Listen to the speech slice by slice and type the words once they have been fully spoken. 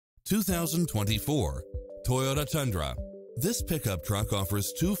2024 Toyota Tundra. This pickup truck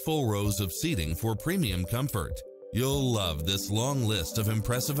offers 2 full rows of seating for premium comfort. You'll love this long list of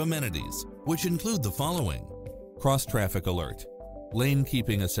impressive amenities, which include the following: cross-traffic alert, lane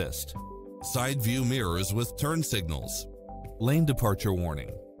keeping assist, side view mirrors with turn signals, lane departure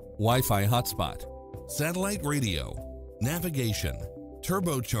warning, Wi-Fi hotspot, satellite radio, navigation,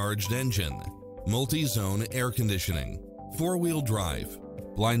 turbocharged engine, multi-zone air conditioning, 4-wheel drive,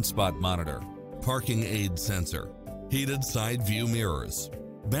 blind spot monitor, parking aid sensor, heated side view mirrors,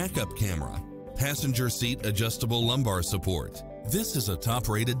 backup camera, passenger seat adjustable lumbar support. This is a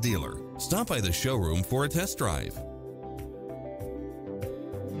top-rated dealer. Stop by the showroom for a test drive.